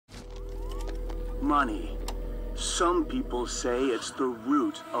Money. Some people say it's the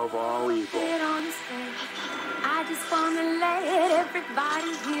root of all evil. I just wanna let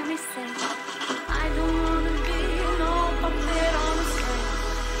everybody hear me say, I don't wanna be no puppet on a string.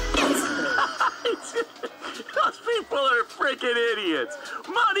 Those people are freaking idiots.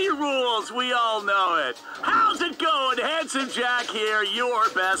 Money rules, we all know it. How's it going? Handsome Jack here, your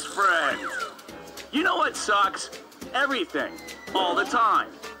best friend. You know what sucks? Everything. All the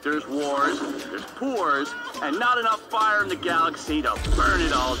time. There's wars, there's poors, and not enough fire in the galaxy to burn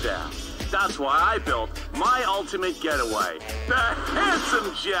it all down. That's why I built my ultimate getaway, the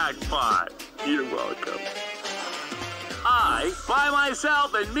Handsome Jackpot. You're welcome. I, by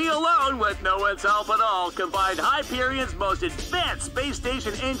myself and me alone with no one's help at all, combined Hyperion's most advanced space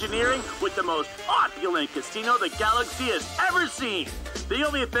station engineering with the most opulent casino the galaxy has ever seen. The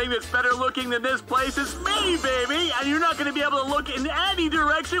only thing that's better looking than this place is me, baby! And you're not going to be able to look in any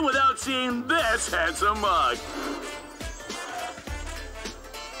direction without seeing this handsome mug.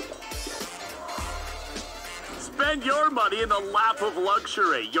 Spend your money in the lap of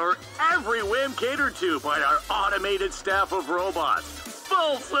luxury. Your every whim catered to by our automated staff of robots.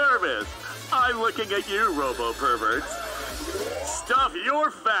 Full service. I'm looking at you, robo-perverts. Stuff your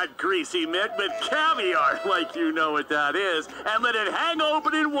fat, greasy mitt with caviar, like you know what that is, and let it hang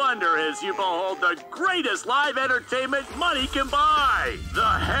open in wonder as you behold the greatest live entertainment money can buy. The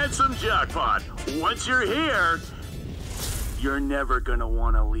Handsome Jackpot. Once you're here, you're never gonna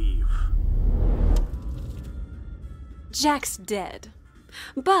want to leave. Jack's dead,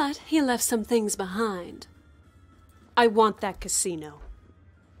 but he left some things behind. I want that casino.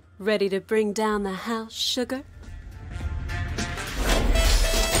 Ready to bring down the house, sugar?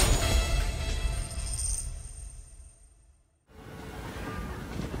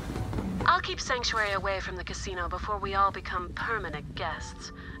 I'll keep Sanctuary away from the casino before we all become permanent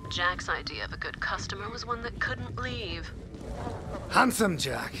guests. Jack's idea of a good customer was one that couldn't leave. Handsome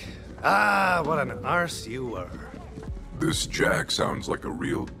Jack. Ah, what an arse you were. This Jack sounds like a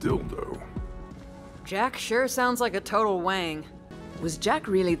real dildo. Jack sure sounds like a total wang. Was Jack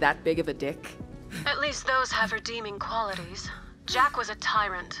really that big of a dick? At least those have redeeming qualities. Jack was a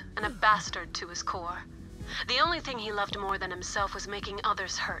tyrant and a bastard to his core. The only thing he loved more than himself was making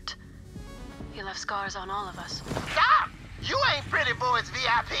others hurt. He left scars on all of us. Stop! You ain't Pretty Boy's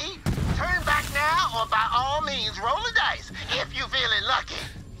VIP. Turn back now, or by all means, roll the dice if you feeling lucky.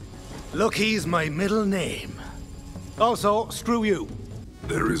 Lucky's my middle name. Also, screw you.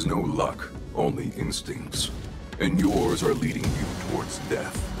 There is no luck, only instincts. And yours are leading you towards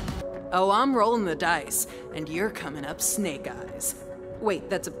death. Oh, I'm rolling the dice, and you're coming up Snake Eyes. Wait,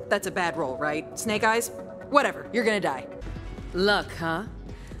 that's a bad roll, right? Snake Eyes? Whatever, you're gonna die. Luck, huh?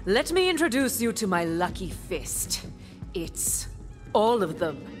 Let me introduce you to my lucky fist. It's all of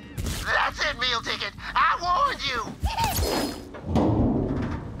them. That's it, meal ticket. I warned you.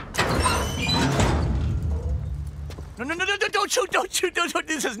 No, don't shoot.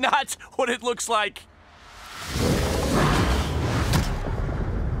 This is not what it looks like.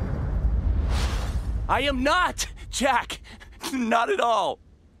 I am not Jack. Not at all.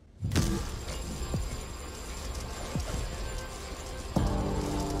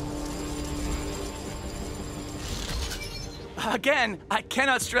 Again, I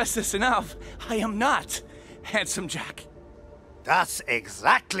cannot stress this enough. I am not Handsome Jack. That's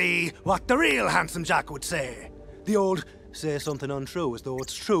exactly what the real Handsome Jack would say. The old say something untrue as though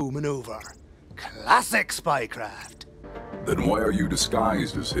it's true maneuver. Classic spycraft. Then why are you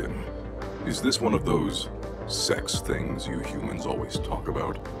disguised as him? Is this one of those sex things you humans always talk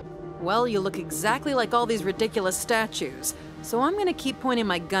about? Well, you look exactly like all these ridiculous statues, so I'm gonna keep pointing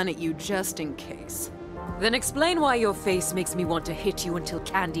my gun at you just in case. Then explain why your face makes me want to hit you until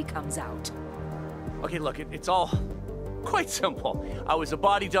candy comes out. Okay, look, it's all quite simple. I was a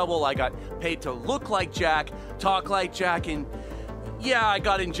body double, I got paid to look like Jack, talk like Jack, and yeah, I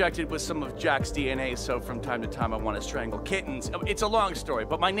got injected with some of Jack's DNA, so from time to time I want to strangle kittens. It's a long story,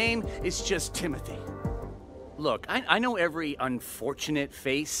 but my name is just Timothy. Look, I know every unfortunate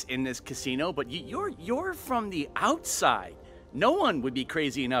face in this casino, but you're from the outside. No one would be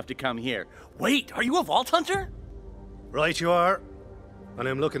crazy enough to come here. Wait, are you a vault hunter? Right you are. And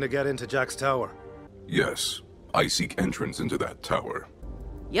I'm looking to get into Jack's tower. Yes, I seek entrance into that tower.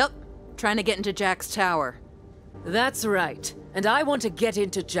 Yep, trying to get into Jack's tower. That's right. And I want to get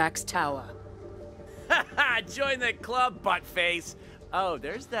into Jack's tower. Haha, join the club, buttface. Oh,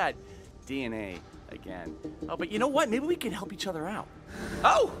 there's that DNA again. Oh, but you know what? Maybe we can help each other out.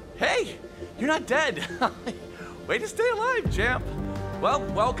 Oh, hey, you're not dead. Way to stay alive, champ. Well,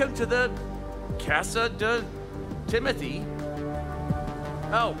 welcome to the Casa de Timothy.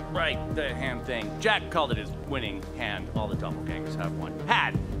 Oh, right, the hand thing. Jack called it his winning hand. All the doppelgangers have one.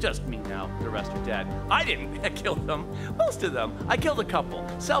 Had. Just me now. The rest are dead. I didn't kill them. Most of them. I killed a couple.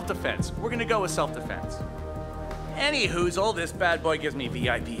 Self-defense. We're gonna go with self-defense. Anywhoozle, this bad boy gives me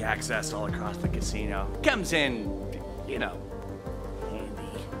VIP access all across the casino. Comes in, you know,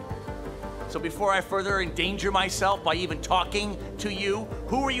 handy. So before I further endanger myself by even talking to you,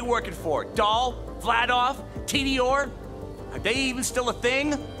 who are you working for? Dahl? Vladov? Tedior? Are they even still a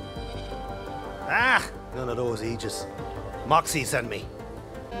thing? Ah, none of those Aegis. Moxxi sent me.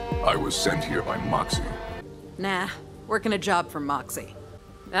 I was sent here by Moxxi. Nah, working a job for Moxxi.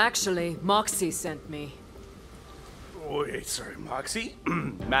 Actually, Moxxi sent me. Wait, sorry, Moxxi?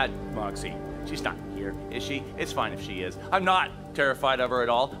 Mad Moxxi. She's not here, is she? It's fine if she is. I'm not terrified of her at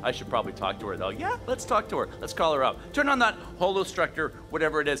all. I should probably talk to her, though. Yeah, let's talk to her. Let's call her up. Turn on that holostructor,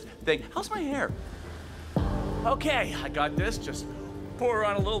 whatever it is, thing. How's my hair? Okay, I got this. Just pour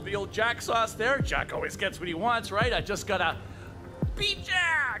on a little of the old Jack sauce there. Jack always gets what he wants, right? I just gotta be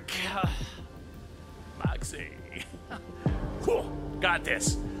Jack. Moxxi. Whew, got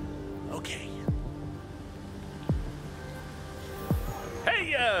this. Okay.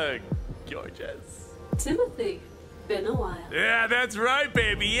 Hey, gorgeous. Timothy, been a while. Yeah, that's right,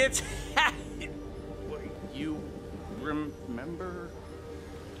 baby. It's you remember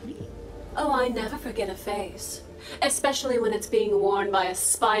me? Oh, I never forget a face. Especially when it's being worn by a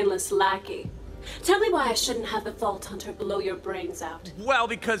spineless lackey. Tell me why I shouldn't have the Vault Hunter blow your brains out. Well,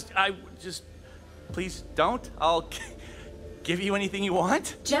 because I just... Please don't. I'll give you anything you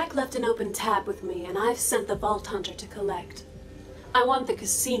want. Jack left an open tab with me, and I've sent the Vault Hunter to collect. I want the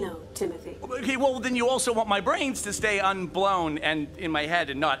casino, Timothy. Okay, well, then you also want my brains to stay unblown and in my head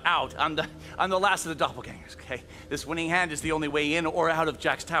and not out. I'm the last of the doppelgangers, okay? This winning hand is the only way in or out of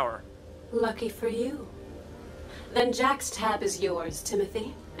Jack's tower. Lucky for you. Then Jack's tab is yours,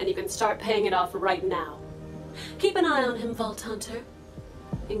 Timothy, and you can start paying it off right now. Keep an eye on him, Vault Hunter,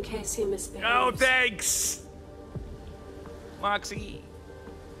 in case he misbehaves. Oh, thanks! Moxxi.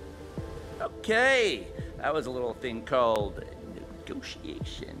 Okay, that was a little thing called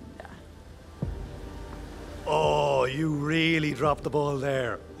negotiation. Oh, you really dropped the ball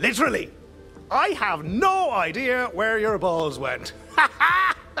there. Literally. I have no idea where your balls went.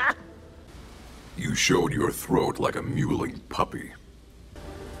 You showed your throat like a mewling puppy.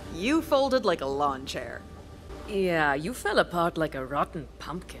 You folded like a lawn chair. Yeah, you fell apart like a rotten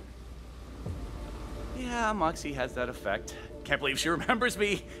pumpkin. Yeah, Moxxi has that effect. Can't believe she remembers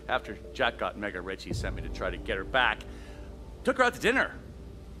me. After Jack got mega rich, he sent me to try to get her back. Took her out to dinner.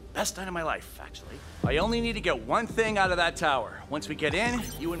 Best night of my life, actually. I only need to get one thing out of that tower. Once we get in,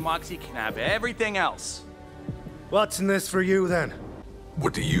 you and Moxxi can have everything else. What's in this for you, then?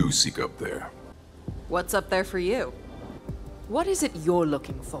 What do you seek up there? What's up there for you? What is it you're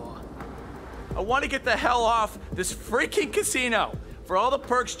looking for? I want to get the hell off this freaking casino. For all the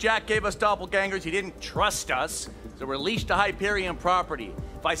perks Jack gave us doppelgangers, he didn't trust us, so we're leashed to Hyperion property.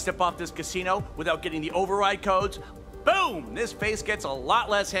 If I step off this casino without getting the override codes, boom, this face gets a lot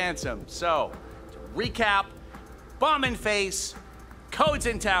less handsome. So, to recap, bomb in face, codes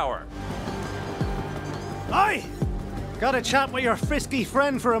in tower. Aye! Gotta chat with your frisky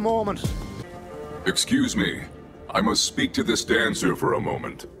friend for a moment. Excuse me. I must speak to this dancer for a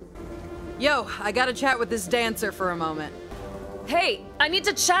moment. Yo, I gotta chat with this dancer for a moment. Hey, I need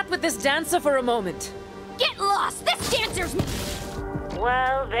to chat with this dancer for a moment. Get lost! This dancer's...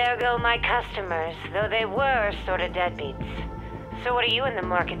 Well, there go my customers, though they were sort of deadbeats. So what are you in the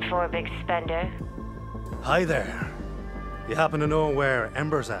market for, big spender? Hi there. You happen to know where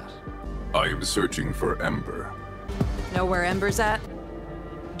Ember's at? I am searching for Ember. Know where Ember's at?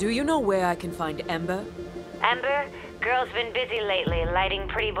 Do you know where I can find Ember? Ember? Girl's been busy lately, lighting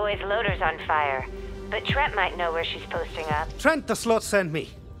pretty boys' loaders on fire. But Trent might know where she's posting up. Trent the slut sent me.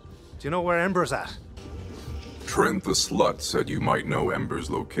 Do you know where Ember's at? Trent the slut said you might know Ember's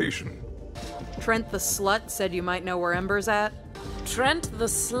location. Trent the slut said you might know where Ember's at? Trent the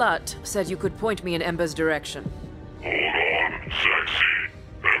slut said you could point me in Ember's direction. Hold on, sexy.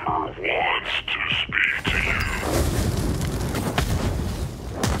 Ember wants to speak to you.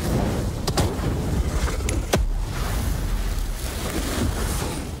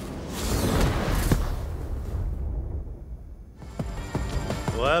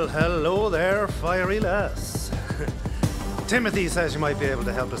 Well, hello there, fiery lass. Timothy says you might be able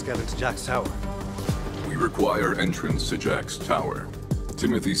to help us get into Jack's tower. We require entrance to Jack's tower.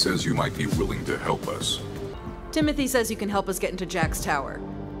 Timothy says you might be willing to help us. Timothy says you can help us get into Jack's tower.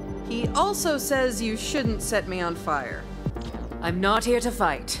 He also says you shouldn't set me on fire. I'm not here to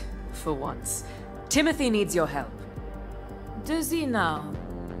fight, for once. Timothy needs your help. Does he now?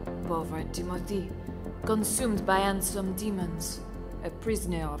 over at Timothy, consumed by handsome demons, a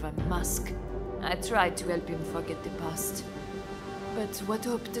prisoner of a mask. I tried to help him forget the past. But what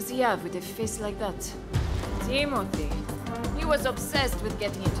hope does he have with a face like that? Timothy. He was obsessed with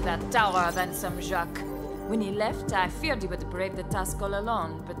getting into that tower of Handsome Jacques. When he left, I feared he would brave the task all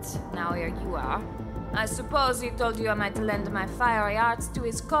alone, but now here you are. I suppose he told you I might lend my fiery arts to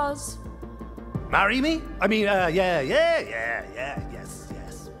his cause? Marry me? I mean, yes.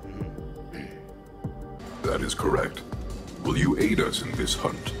 That is correct. Will you aid us in this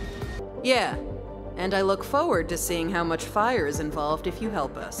hunt? Yeah, and I look forward to seeing how much fire is involved if you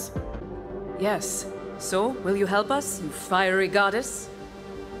help us. Yes. So, will you help us, you fiery goddess?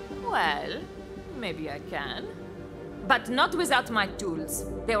 Well, maybe I can. But not without my tools.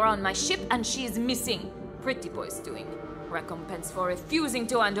 They were on my ship and she is missing. Pretty boy's doing. Recompense for refusing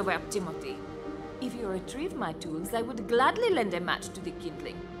to hand over Timothy. If you retrieve my tools, I would gladly lend a match to the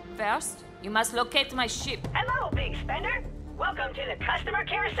kindling. First, you must locate my ship. Hello, big spender. Welcome to the Customer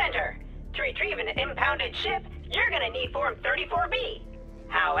Care Center. To retrieve an impounded ship, you're gonna need Form 34B.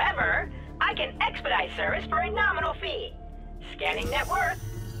 However, I can expedite service for a nominal fee. Scanning net worth.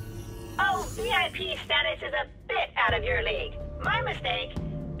 Oh, VIP status is a bit out of your league. My mistake.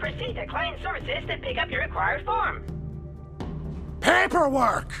 Proceed to client services to pick up your required form.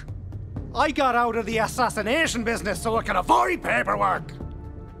 Paperwork! I got out of the assassination business so I can avoid paperwork!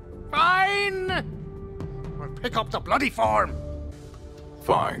 Fine! Or pick up the bloody form!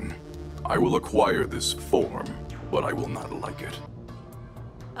 Fine. I will acquire this form, but I will not like it.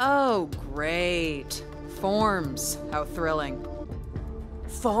 Oh, great. Forms. How thrilling.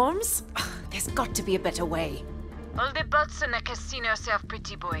 Forms? There's got to be a better way. All the bots in the casino serve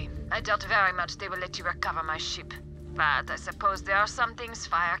Pretty Boy. I doubt very much they will let you recover my ship. But I suppose there are some things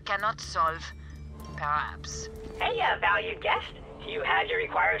fire cannot solve. Perhaps. Hey, valued guest. Do you have your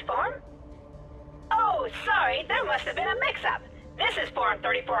required form? Oh, sorry, there must have been a mix-up. This is Form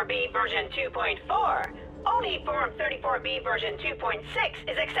 34B version 2.4. Only Form 34B version 2.6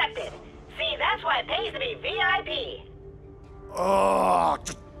 is accepted. See, that's why it pays to be VIP. Oh,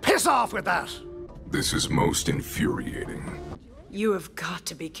 just piss off with that! This is most infuriating. You have got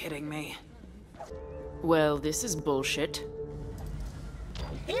to be kidding me. Well, this is bullshit.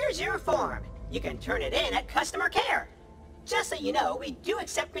 Here's your form. You can turn it in at customer care. Just so you know, we do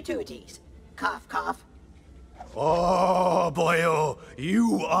accept gratuities. Cough, cough. Oh, boyo,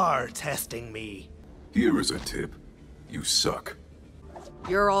 you are testing me. Here is a tip. You suck.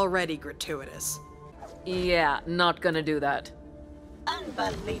 You're already gratuitous. Yeah, not gonna do that.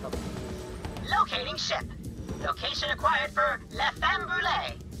 Unbelievable. Locating ship. Location acquired for La Femme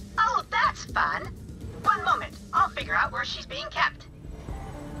Brûlée. Oh, that's fun. One moment, I'll figure out where she's being kept.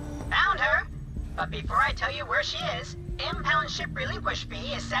 Found her. But before I tell you where she is, impound ship relinquish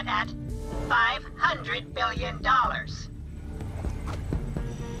fee is set at $500 billion.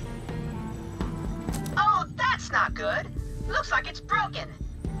 Oh, that's not good. Looks like it's broken.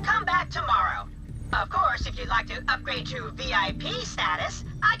 Come back tomorrow. Of course, if you'd like to upgrade to VIP status,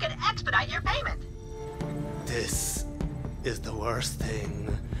 I could expedite your payment. This is the worst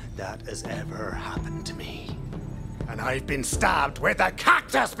thing that has ever happened to me. And I've been stabbed with a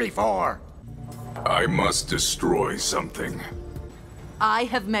cactus before! I must destroy something. I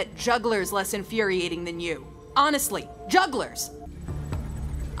have met jugglers less infuriating than you. Honestly, jugglers!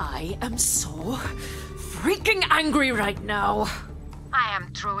 I am so freaking angry right now. I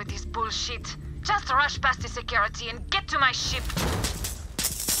am through with this bullshit. Just rush past the security and get to my ship.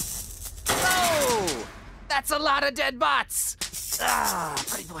 Oh! That's a lot of dead bots!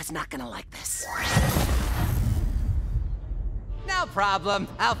 Pretty Boy's not gonna like this. No problem.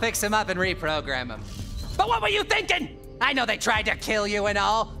 I'll fix him up and reprogram him. But what were you thinking? I know they tried to kill you and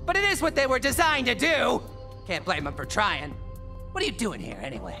all, but it is what they were designed to do. Can't blame them for trying. What are you doing here,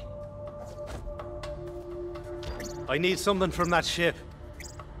 anyway? I need something from that ship.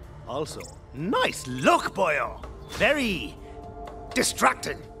 Also, nice look, boyo! Very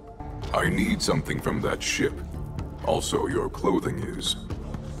distracting. I need something from that ship. Also, your clothing is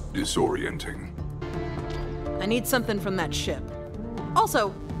disorienting. I need something from that ship. Also,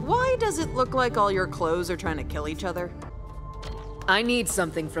 why does it look like all your clothes are trying to kill each other? I need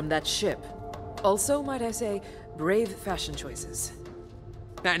something from that ship. Also, might I say, brave fashion choices.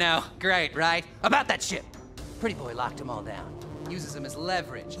 I know, great, right? About that ship. Pretty Boy locked them all down. Uses them as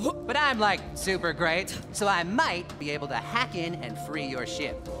leverage. But I'm like super great, so I might be able to hack in and free your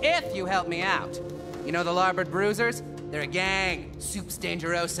ship. If you help me out. You know the Larboard Bruisers? They're a gang. Supes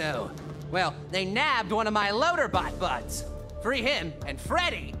Dangeroso. Well, they nabbed one of my Loaderbot buds. Free him, and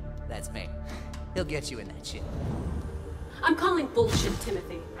Freddy, that's me. He'll get you in that shit. I'm calling bullshit,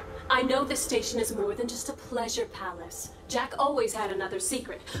 Timothy. I know this station is more than just a pleasure palace. Jack always had another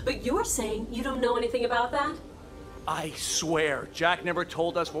secret, but you're saying you don't know anything about that? I swear, Jack never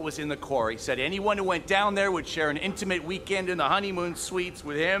told us what was in the core. He said anyone who went down there would share an intimate weekend in the honeymoon suites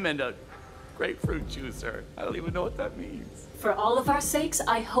with him and a grapefruit juicer. I don't even know what that means. For all of our sakes,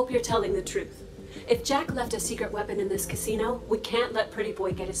 I hope you're telling the truth. If Jack left a secret weapon in this casino, we can't let Pretty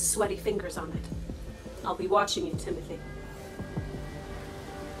Boy get his sweaty fingers on it. I'll be watching you, Timothy.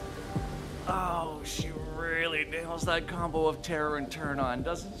 Oh, she really nails that combo of terror and turn on,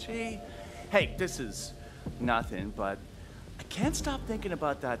 doesn't she? Hey, this is nothing, but I can't stop thinking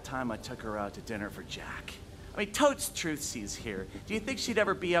about that time I took her out to dinner for Jack. I mean, totes truth sees here. Do you think she'd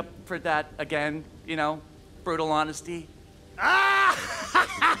ever be up for that again? You know, brutal honesty? No.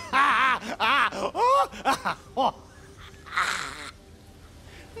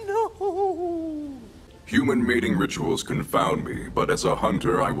 Human mating rituals confound me, but as a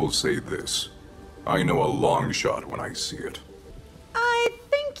hunter, I will say this. I know a long shot when I see it. I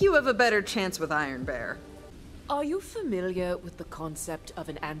think you have a better chance with Iron Bear. Are you familiar with the concept of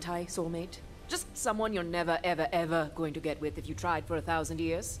an anti-soulmate? Just someone you're never, ever, ever going to get with if you tried for 1,000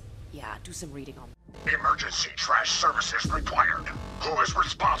 years? Yeah, do some reading on that. Emergency trash services required. Who is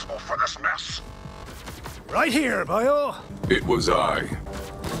responsible for this mess? Right here, boyo. It was I.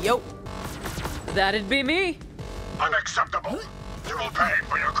 Yo. That'd be me. Unacceptable. You will pay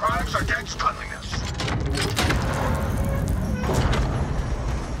for your crimes against cleanliness.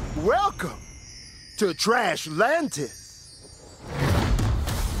 Welcome to Trashlantis.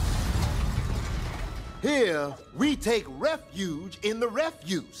 Here, we take refuge in the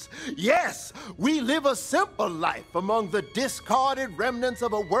refuse. Yes, we live a simple life among the discarded remnants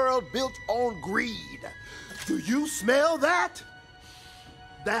of a world built on greed. Do you smell that?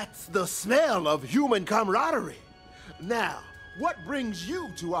 That's the smell of human camaraderie. Now, what brings you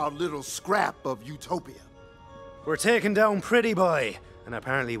to our little scrap of utopia? We're taking down Pretty Boy, and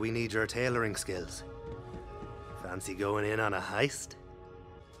apparently we need your tailoring skills. Fancy going in on a heist?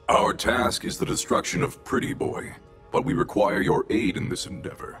 Our task is the destruction of Pretty Boy, but we require your aid in this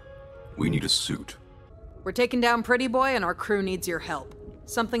endeavor. We need a suit. We're taking down Pretty Boy and our crew needs your help.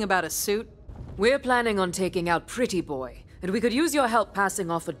 Something about a suit? We're planning on taking out Pretty Boy, and we could use your help passing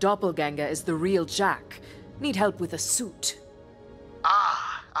off a doppelganger as the real Jack. Need help with a suit.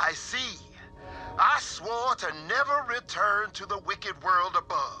 Ah, I see. I swore to never return to the wicked world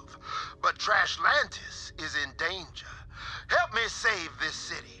above, but Trashlantis is in danger. Help me save this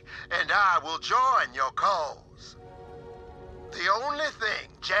city, and I will join your cause. The only thing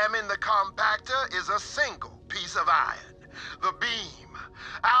jamming the compactor is a single piece of iron. The beam,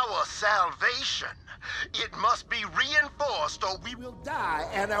 our salvation. It must be reinforced or we will die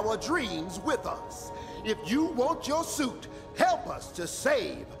and our dreams with us. If you want your suit, help us to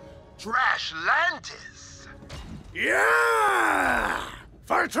save Trashlantis. Yeah!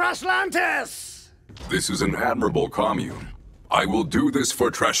 For Trashlantis! This is an admirable commune. I will do this for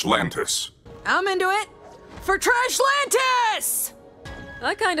Trashlantis. I'm into it. For Trashlantis!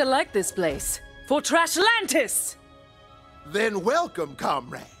 I kinda like this place. For Trashlantis! Then welcome,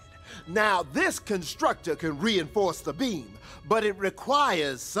 comrade. Now, this constructor can reinforce the beam, but it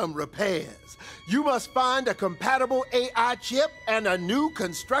requires some repairs. You must find a compatible AI chip and a new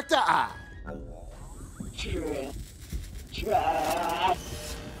constructor eye.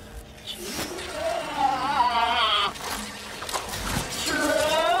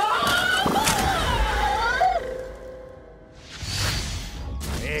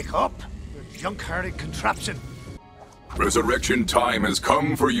 Wake up, you junk-hearted contraption. Resurrection time has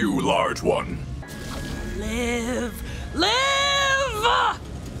come for you, large one. Live! Live!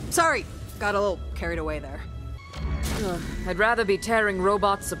 Sorry, got a little carried away there. I'd rather be tearing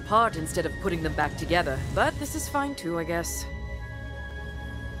robots apart instead of putting them back together, but this is fine too, I guess.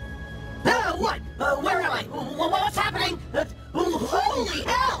 What? Where am I? What's happening? Holy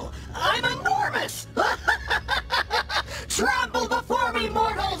hell! I'm enormous! Trample before me,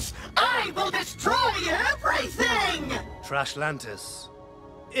 mortals! I will destroy everything! Trashlantis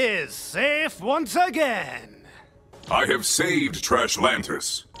is safe once again. I have saved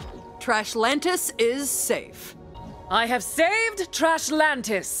Trashlantis. Trashlantis is safe. I have saved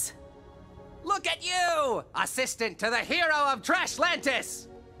Trashlantis. Look at you! Assistant to the hero of Trashlantis!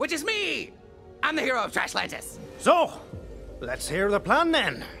 Which is me! I'm the hero of Trashlantis! So, let's hear the plan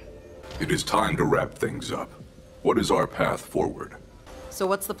then. It is time to wrap things up. What is our path forward? So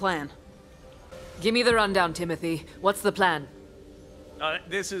what's the plan? Give me the rundown, Timothy. What's the plan?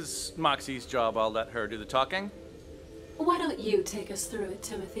 This is Moxxi's job. I'll let her do the talking. Why don't you take us through it,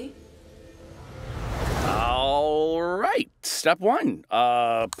 Timothy? All right. Step one.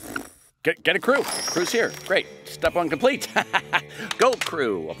 Get a crew. Crew's here. Great. Step 1 complete. Go,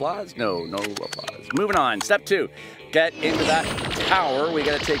 crew. Applause? No applause. Moving on. Step 2. Get into that tower. We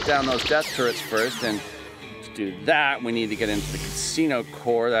got to take down those death turrets first. And to do that, we need to get into the casino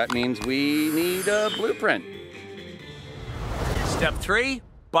core. That means we need a blueprint. Step 3.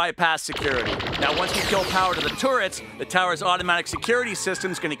 Bypass security. Now, once we kill power to the turrets, the tower's automatic security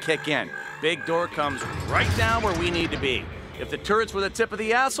system's going to kick in. Big door comes right down where we need to be. If the turrets were the tip of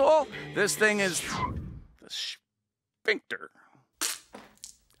the asshole, this thing is the sphincter.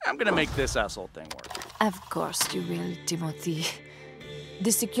 I'm gonna make this asshole thing work. Of course you will, Timothy.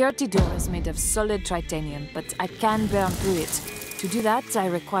 The security door is made of solid titanium, but I can burn through it. To do that, I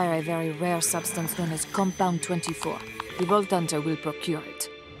require a very rare substance known as Compound 24. The Vault Hunter will procure it.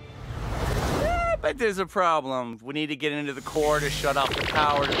 But there's a problem. We need to get into the core to shut off the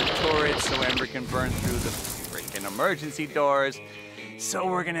power to the turrets so Ember can burn through the freaking emergency doors. So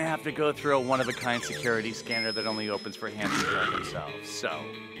we're gonna have to go through a one-of-a-kind security scanner that only opens for Handsome Jack themselves. So,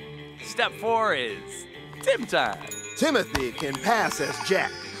 step 4 is Tim time. Timothy can pass as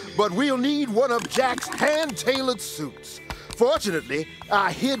Jack, but we'll need one of Jack's hand-tailored suits. Fortunately,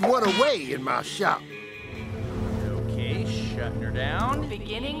 I hid one away in my shop. Okay, shutting her down.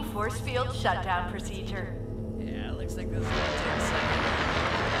 Beginning force field shutdown procedure. Yeah, looks like this is gonna take a second.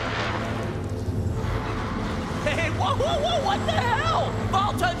 Hey, whoa, what the hell?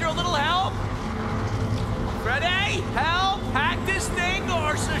 Vault Hunter, a little help? Ready? Help? Hack this thing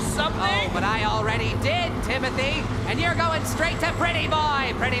or something? Oh, but I already did, Timothy. And you're going straight to Pretty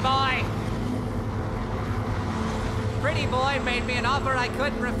Boy, Pretty Boy. Pretty Boy made me an offer I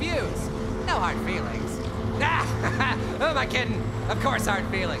couldn't refuse. No hard feelings. Ah, who am I kidding? Of course hard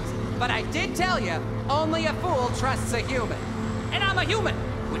feelings. But I did tell you, only a fool trusts a human. And I'm a human,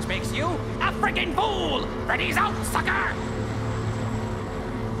 which makes you a freaking fool. Freddy's out, sucker!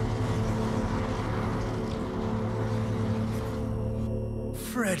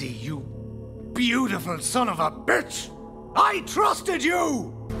 Freddy, you beautiful son of a bitch! I trusted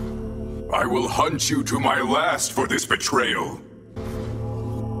you! I will hunt you to my last for this betrayal.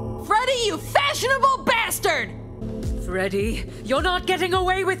 Freddy, you fashionable bastard! Freddy, you're not getting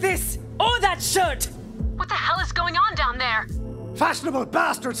away with this! Or that shirt! What the hell is going on down there? Fashionable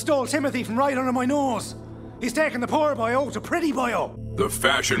bastard stole Timothy from right under my nose. He's taken the poor boy to Pretty Boy. The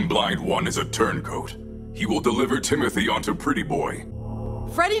fashion-blind one is a turncoat. He will deliver Timothy onto Pretty Boy.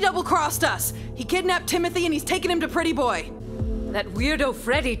 Freddy double-crossed us. He kidnapped Timothy and he's taking him to Pretty Boy. That weirdo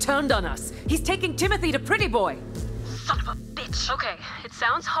Freddy turned on us. He's taking Timothy to Pretty Boy. Son of a bitch. Okay, it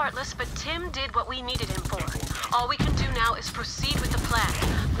sounds heartless, but Tim did what we needed him for. All we can do now is proceed with the plan.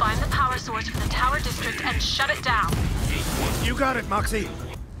 Find the power source for the Tower District and shut it down. You got it, Moxxi.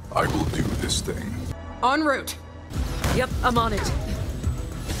 I will do this thing. En route. Yep, I'm on it.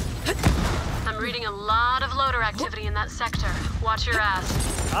 I'm reading a lot of loader activity in that sector. Watch your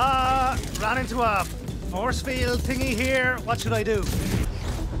ass. Ran into a force field thingy here. What should I do?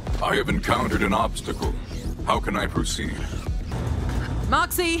 I have encountered an obstacle. How can I proceed?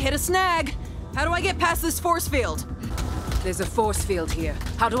 Moxxi, hit a snag. How do I get past this force field? There's a force field here.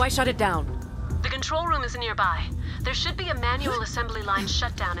 How do I shut it down? The control room is nearby. There should be a manual assembly line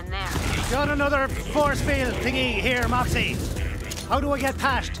shutdown in there. Got another force field thingy here, Moxxi. How do I get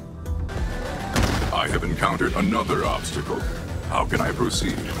past? I have encountered another obstacle. How can I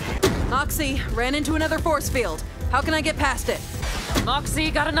proceed? Moxxi, ran into another force field. How can I get past it?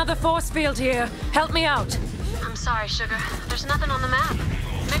 Moxxi, got another force field here. Help me out. I'm sorry, Sugar. There's nothing on the map.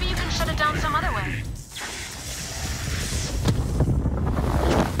 Maybe you can shut it down some other way.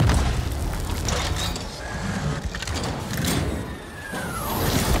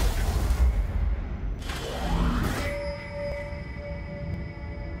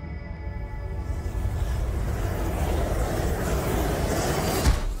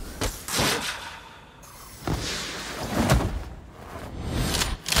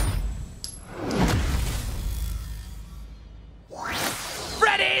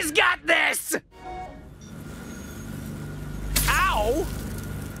 Freddy's got this! Ow!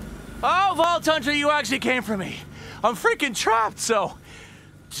 Oh, Vault Hunter, you actually came for me. I'm freaking trapped, so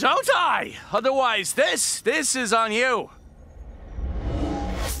don't die. Otherwise, this is on you.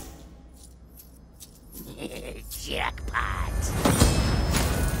 Jackpot.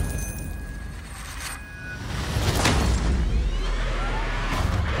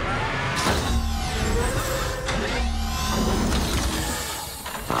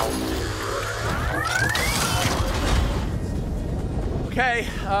 Okay,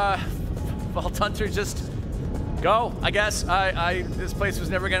 Vault Hunter, just go, I guess. This place was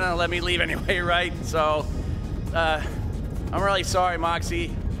never gonna let me leave anyway, right? So, I'm really sorry,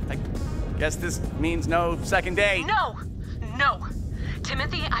 Moxxi. Guess this means no second date. No! No!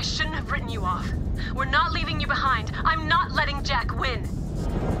 Timothy, I shouldn't have written you off. We're not leaving you behind. I'm not letting Jack win.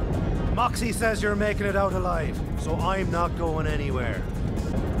 Moxxi says you're making it out alive, so I'm not going anywhere.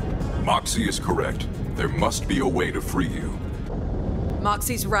 Moxxi is correct. There must be a way to free you.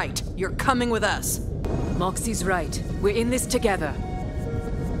 Moxxi's right. You're coming with us. Moxxi's right. We're in this together.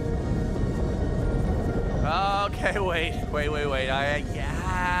 Okay, wait. I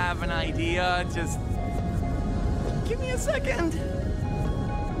have an idea. Just give me a second.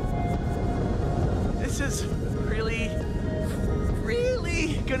 This is really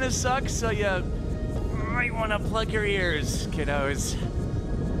gonna suck, so you might want to plug your ears, kiddos.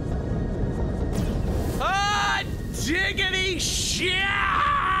 Ah, diggity shit!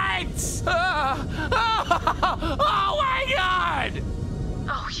 Oh my god!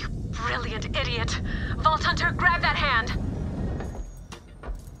 Oh, you brilliant idiot. Vault Hunter, grab that hand.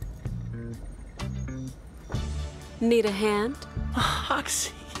 Need a hand?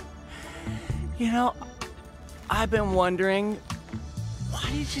 Moxxi, you know, I've been wondering, why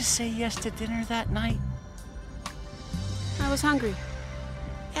did you say yes to dinner that night? I was hungry.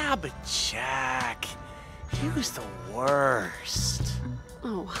 Yeah, but Jack, he was the worst.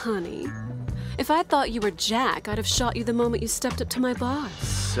 Oh, honey. If I thought you were Jack, I'd have shot you the moment you stepped up to my bar.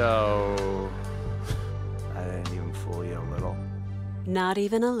 So, I didn't even fool you a little. Not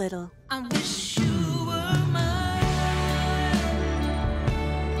even a little. I wish you were mine.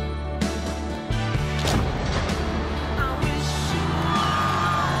 I wish you were.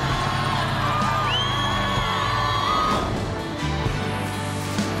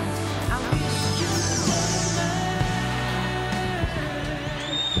 I wish you were.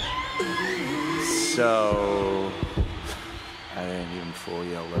 So, I didn't even fool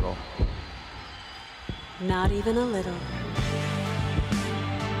you a little. Not even a little.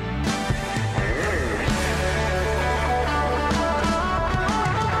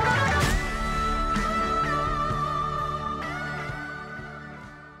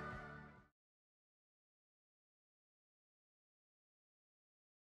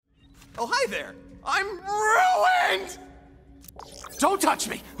 Oh, hi there! I'm ruined! Don't touch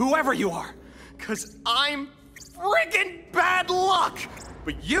me, whoever you are, cause I'm friggin' bad luck!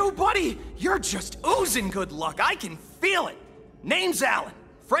 But you, buddy, you're just oozing good luck. I can feel it. Name's Alan.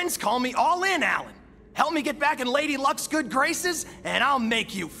 Friends call me All In Alan. Help me get back in Lady Luck's good graces, and I'll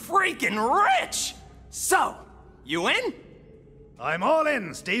make you freaking rich! So, you in? I'm all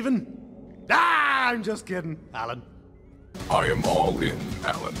in, Stephen. Ah, I'm just kidding, Alan. I am all in,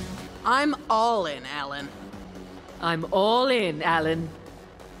 Alan. I'm all in, Alan. I'm all in, Alan.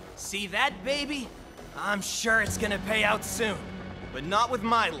 See that, baby? I'm sure it's gonna pay out soon. But not with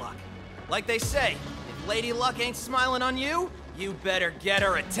my luck. Like they say, if Lady Luck ain't smiling on you, you better get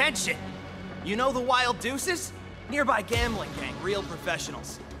her attention. You know the Wild Deuces? Nearby gambling gang, real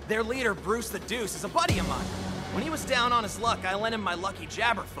professionals. Their leader, Bruce the Deuce, is a buddy of mine. When he was down on his luck, I lent him my lucky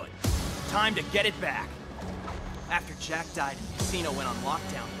jabberfoot. Time to get it back. After Jack died and the casino went on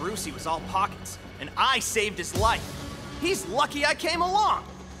lockdown, Brucey was all pockets, and I saved his life. He's lucky I came along.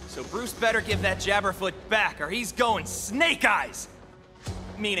 So Bruce better give that jabberfoot back, or he's going snake eyes.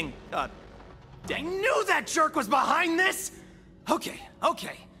 Meaning, I knew that jerk was behind this! Okay.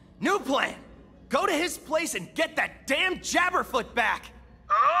 New plan. Go to his place and get that damn jabberfoot back!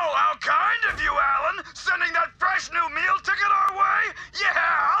 Oh, how kind of you, Alan! Sending that fresh new meal ticket our way?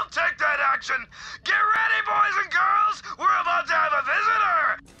 Yeah, I'll take that action! Get ready, boys and girls! We're about to have a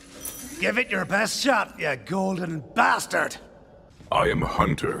visitor! Give it your best shot, you golden bastard! I am a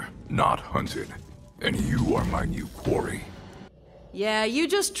hunter, not hunted. And you are my new quarry. Yeah, you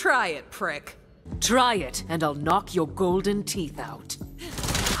just try it, prick. Try it, and I'll knock your golden teeth out.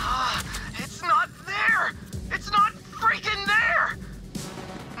 It's not there! It's not freaking there!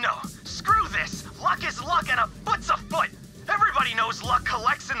 No, screw this! Luck is luck and a foot's a foot! Everybody knows luck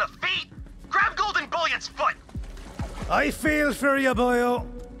collects in the feet! Grab Golden Bullion's foot! I feel for you, boyo.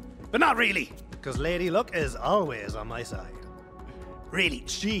 But not really, because Lady Luck is always on my side. Really,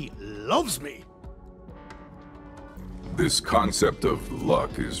 she loves me. This concept of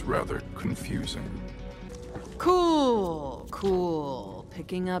luck is rather confusing. Cool.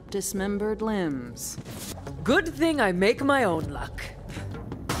 Picking up dismembered limbs. Good thing I make my own luck.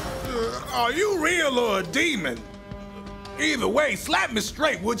 Are you real or a demon? Either way, slap me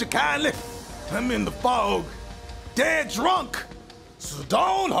straight, would you kindly? I'm in the fog, dead drunk, so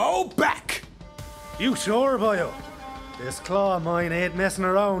don't hold back. You sure, boyo? This claw of mine ain't messing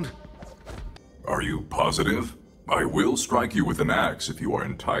around. Are you positive? I will strike you with an axe if you are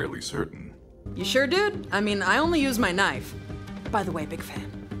entirely certain. You sure, dude? I mean, I only use my knife. By the way, big fan.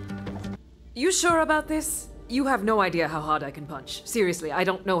 You sure about this? You have no idea how hard I can punch. Seriously, I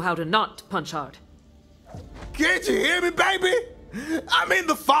don't know how to not punch hard. Can't you hear me, baby? I'm in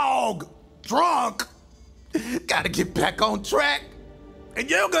the fog, drunk. Gotta get back on track. And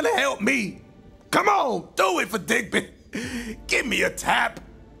you're gonna help me. Come on, do it for Digby. Give me a tap.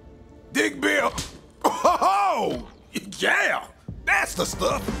 Digby. Oh, yeah, that's the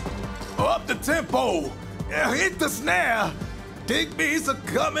stuff. Up the tempo. Hit the snare. Digby's a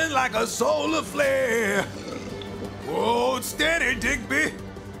coming like a solar flare. Hold steady, Digby.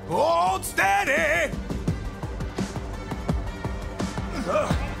 Hold steady.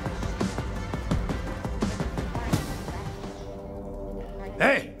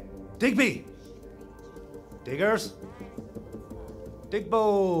 Hey, Digby. Diggers?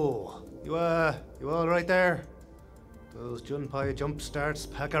 Digbo. You all right there? Those Junpei jump starts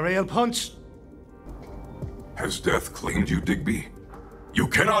pack a real punch. Has Death claimed you, Digby? You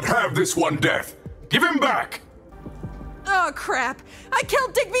cannot have this one, Death! Give him back! Oh, crap! I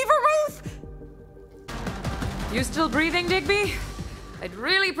killed Digby for Ruth! You still breathing, Digby? I'd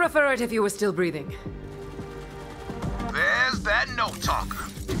really prefer it if you were still breathing. There's that note talker.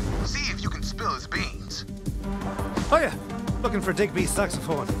 See if you can spill his beans. Oh yeah, looking for Digby's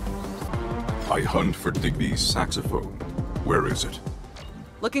saxophone. I hunt for Digby's saxophone. Where is it?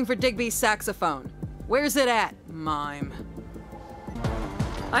 Looking for Digby's saxophone. Where's it at, mime?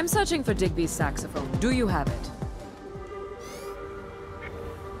 I'm searching for Digby's saxophone. Do you have it?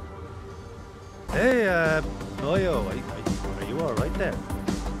 Hey, Boyo, are you all right there?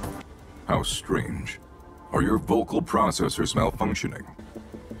 How strange. Are your vocal processors malfunctioning?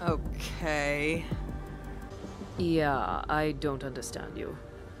 Okay. Yeah, I don't understand you.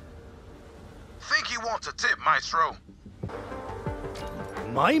 Think he wants a tip, Maestro?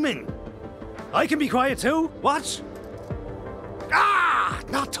 Miming? I can be quiet too? Watch! Ah!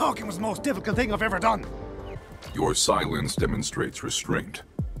 Not talking was the most difficult thing I've ever done. Your silence demonstrates restraint.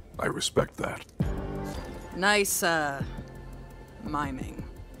 I respect that. Nice, miming.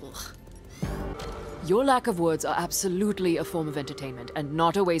 Ugh. Your lack of words are absolutely a form of entertainment and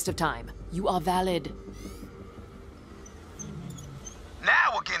not a waste of time. You are valid.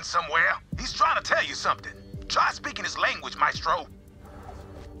 Now we're getting somewhere. He's trying to tell you something. Try speaking his language, Maestro.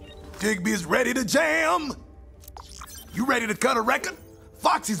 Digby's ready to jam. You ready to cut a record?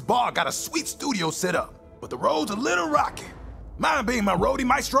 Foxy's bar got a sweet studio set up, but the road's a little rocky. Mind being my roadie,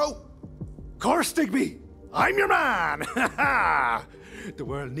 Maestro? Course, Digby. I'm your man. The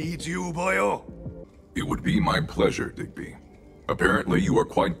world needs you, boyo. It would be my pleasure, Digby. Apparently you are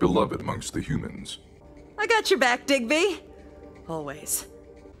quite beloved amongst the humans. I got your back, Digby. Always.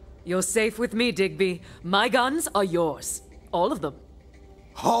 You're safe with me, Digby. My guns are yours. All of them.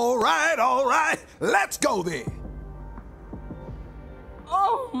 All right. Let's go then.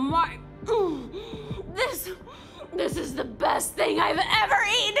 Oh my... This is the best thing I've ever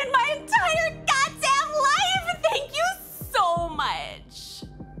eaten in my entire goddamn life! Thank you so much!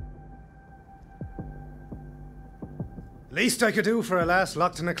 Least I could do for a lass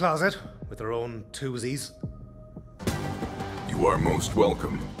locked in a closet with her own twosies. You are most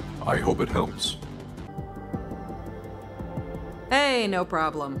welcome. I hope it helps. Hey, no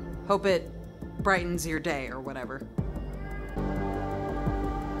problem. Hope it brightens your day or whatever.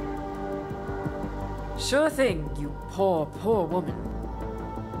 Sure thing, you poor, poor woman.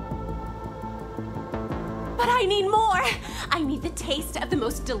 But I need more! I need the taste of the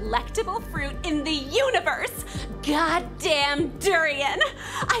most delectable fruit in the universe! Goddamn durian!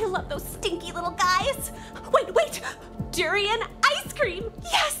 I love those stinky little guys! Wait! Durian ice cream!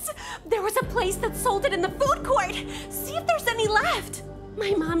 Yes! There was a place that sold it in the food court! See if there's any left!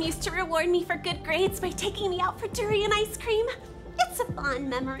 My mom used to reward me for good grades by taking me out for durian ice cream. It's a fond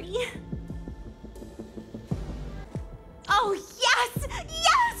memory. Oh, yes!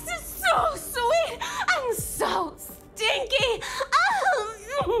 Yes! So sweet and so stinky!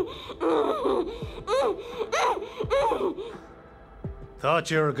 Thought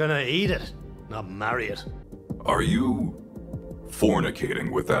you were gonna eat it, not marry it. Are you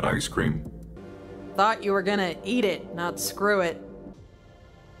fornicating with that ice cream? Thought you were gonna eat it, not screw it.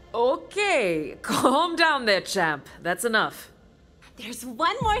 Okay, calm down there, champ. That's enough. There's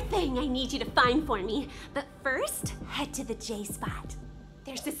one more thing I need you to find for me, but first, head to the J spot.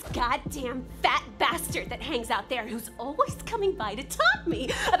 There's this goddamn fat bastard that hangs out there who's always coming by to taunt me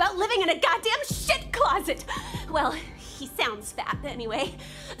about living in a goddamn shit closet. Well, he sounds fat anyway.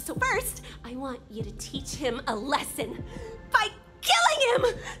 So first, I want you to teach him a lesson by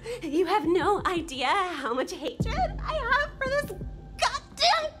killing him. You have no idea how much hatred I have for this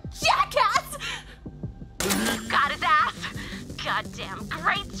goddamn jackass. Got his ass. Goddamn,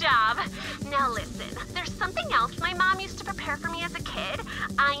 great job. else my mom used to prepare for me as a kid,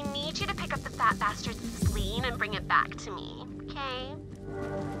 I need you to pick up the fat bastard's spleen and bring it back to me, okay?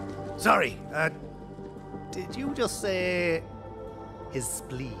 Sorry, did you just say his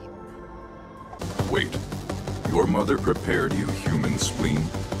spleen? Wait, your mother prepared you human spleen?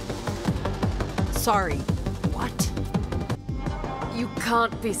 Sorry, what? You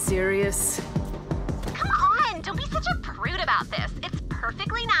can't be serious. Come on, don't be such a prude about this. It's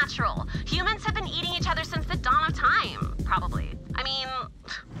perfectly natural. Humans have been eating each other since the dawn of time, probably. I mean,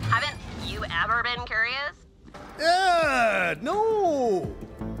 haven't you ever been curious? No!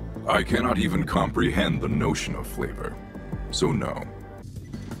 I cannot even comprehend the notion of flavor, so no.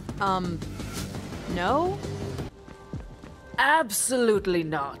 No? Absolutely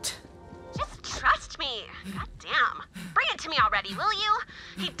not. Just trust me. God damn. Bring it to me already, will you?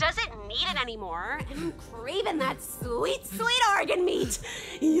 He doesn't need it anymore, and I'm craving that sweet, sweet organ meat.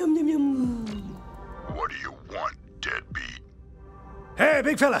 Yum, yum, yum. What do you want, deadbeat? Hey,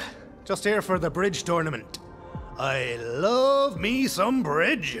 big fella. Just here for the bridge tournament. I love me some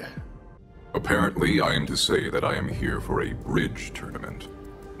bridge. Apparently, I am to say that I am here for a bridge tournament,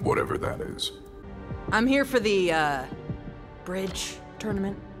 whatever that is. I'm here for the, bridge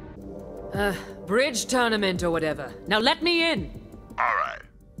tournament. Bridge tournament or whatever. Now let me in! Alright,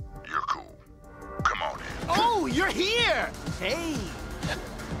 you're cool. Come on in. Oh, you're here! Hey!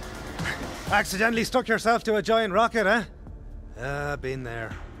 Accidentally stuck yourself to a giant rocket, huh? Been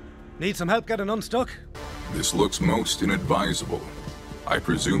there. Need some help getting unstuck? This looks most inadvisable. I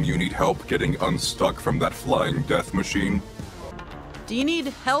presume you need help getting unstuck from that flying death machine? Do you need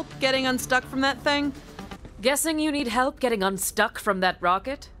help getting unstuck from that thing? Guessing you need help getting unstuck from that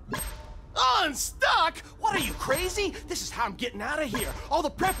rocket? Unstuck? What are you, crazy? This is how I'm getting out of here. All the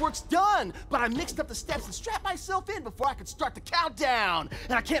prep work's done, but I mixed up the steps and strapped myself in before I could start the countdown.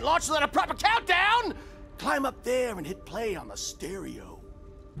 And I can't launch without a proper countdown! Climb up there and hit play on the stereo.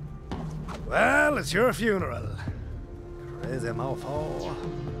 Well, it's your funeral. Crazy mofo.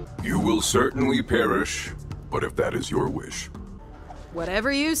 You will certainly perish, but if that is your wish.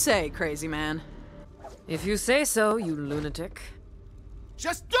 Whatever you say, crazy man. If you say so, you lunatic.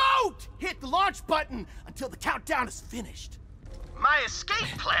 Just don't hit the launch button until the countdown is finished. My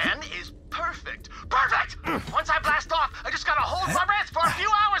escape plan is perfect. Perfect! Once I blast off, I just gotta hold my breath for a few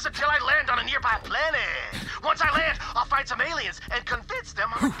hours until I land on a nearby planet. Once I land, I'll find some aliens and convince them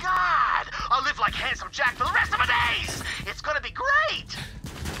I'm a god. I'll live like Handsome Jack for the rest of my days. It's gonna be great.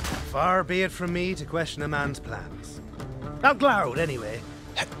 Far be it from me to question a man's plans. Out loud, anyway.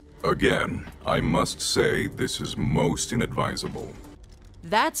 Again, I must say this is most inadvisable.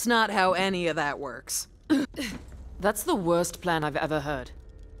 That's not how any of that works. That's the worst plan I've ever heard.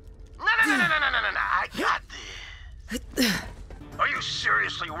 No, I got this. Are you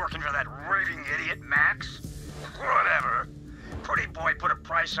seriously working for that raving idiot, Max? Whatever. Pretty boy put a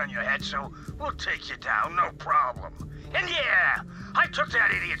price on your head, so we'll take you down, no problem. And yeah, I took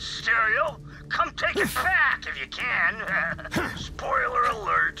that idiot's stereo. Come take it back if you can. Spoiler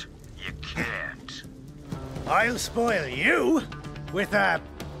alert, you can't. I'll spoil you with,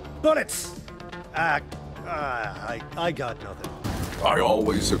 bullets. I got nothing. I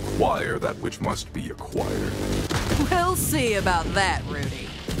always acquire that which must be acquired. We'll see about that, Rudy.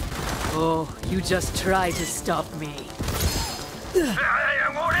 Oh, you just try to stop me.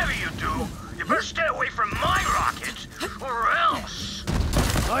 Whatever you do, you better stay away from my rocket, or else.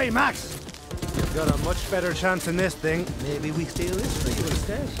 Hi, Max. You've got a much better chance in this thing. Maybe we steal this for you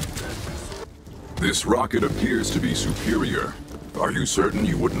instead. This rocket appears to be superior. Are you certain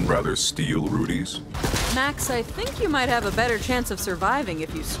you wouldn't rather steal Rudy's? Max, I think you might have a better chance of surviving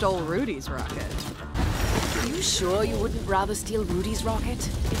if you stole Rudy's rocket. Are you sure you wouldn't rather steal Rudy's rocket?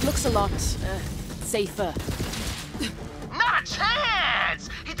 It looks a lot, safer. Not a chance!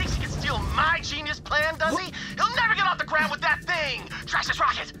 He thinks he can steal my genius plan, does he? He'll never get off the ground with that thing! Trash this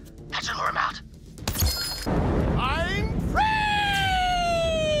rocket! That should lure him out. I'm free!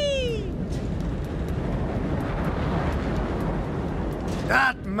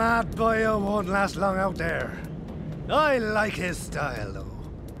 That mad boyo won't last long out there. I like his style, though.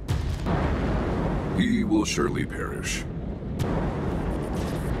 He will surely perish.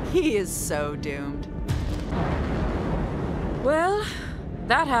 He is so doomed. Well,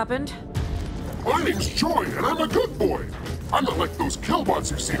 that happened. My name's Joy, and I'm a good boy. I'm not like those killbots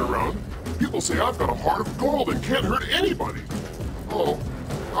you've seen around. People say I've got a heart of gold and can't hurt anybody. Oh,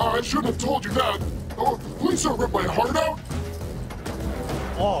 I shouldn't have told you that. Oh, please don't rip my heart out.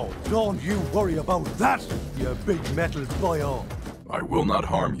 Oh, don't you worry about that, you big metal boyo. I will not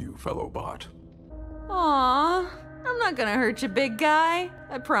harm you, fellow bot. Aww, I'm not gonna hurt you, big guy.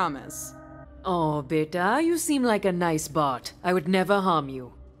 I promise. Oh, beta, you seem like a nice bot. I would never harm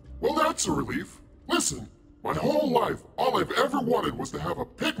you. Well, that's a relief. Listen, my whole life, all I've ever wanted was to have a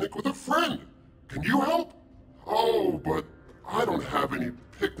picnic with a friend. Can you help? Oh, but I don't have any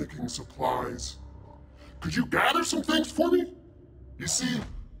picnicking supplies. Could you gather some things for me? You see,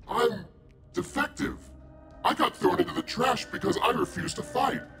 I'm defective. I got thrown into the trash because I refused to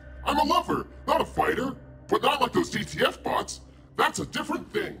fight. I'm a lover, not a fighter. But not like those DTF bots. That's a different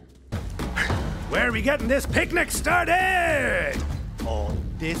thing. Where are we getting this picnic started? Oh,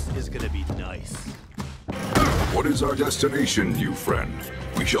 this is gonna be nice. What is our destination, new friend?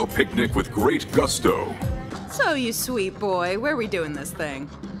 We shall picnic with great gusto. So, you sweet boy, where are we doing this thing?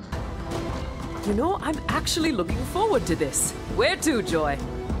 You know, I'm actually looking forward to this. Where to, Joy?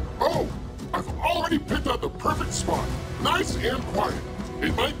 Oh, I've already picked out the perfect spot. Nice and quiet.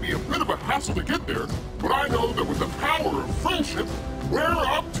 It might be a bit of a hassle to get there, but I know that with the power of friendship, we're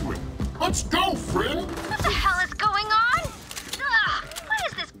up to it. Let's go, friend! What the hell is going on? Ugh, what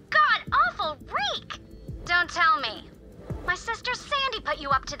is this god-awful reek? Don't tell me. My sister Sandy put you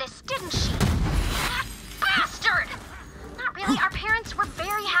up to this, didn't she? That bastard! Not really, our parents were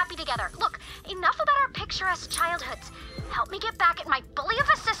very happy together. Look, enough about our picturesque childhoods. Help me get back at my bully of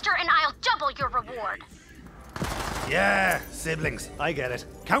a sister and I'll double your reward. Yeah, siblings, I get it.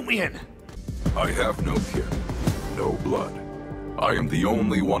 Count me in. I have no kin, no blood. I am the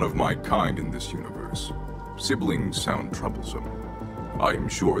only one of my kind in this universe. Siblings sound troublesome. I am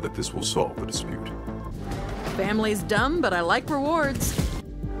sure that this will solve the dispute. Family's dumb, but I like rewards.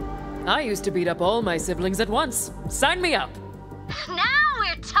 I used to beat up all my siblings at once. Sign me up. Now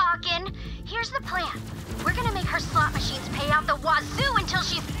we're talking. Here's the plan. We're gonna make her slot machines pay out the wazoo until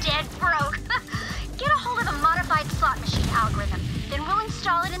she's dead broke. Get a hold of a modified slot machine algorithm, then we'll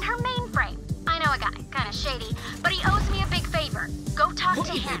install it in her mainframe. I know a guy, kinda shady, but he owes me a big favor. Go talk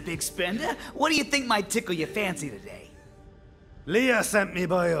to him. Hey, big spender. What do you think might tickle your fancy today? Leah sent me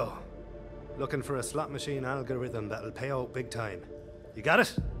bio. Looking for a slot machine algorithm that'll pay out big time. You got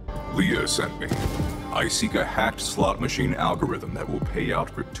it? Leah sent me. I seek a hacked slot machine algorithm that will pay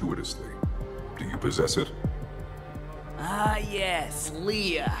out gratuitously. Do you possess it? Ah, yes,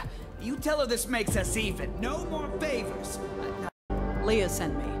 Leah. You tell her this makes us even. No more favors. Leah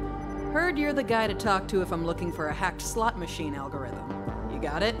sent me. Heard you're the guy to talk to if I'm looking for a hacked slot machine algorithm. You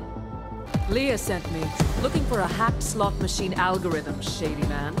got it? Leah sent me. Looking for a hacked slot machine algorithm, shady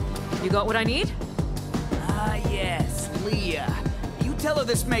man. You got what I need? Ah, yes, Leah. You tell her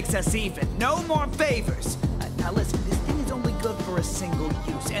this makes us even. No more favors. Now listen, this thing is only good for a single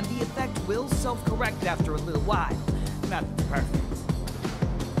use, and the effect will self-correct after a little while. Not perfect.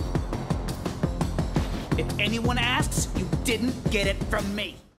 If anyone asks, you didn't get it from me.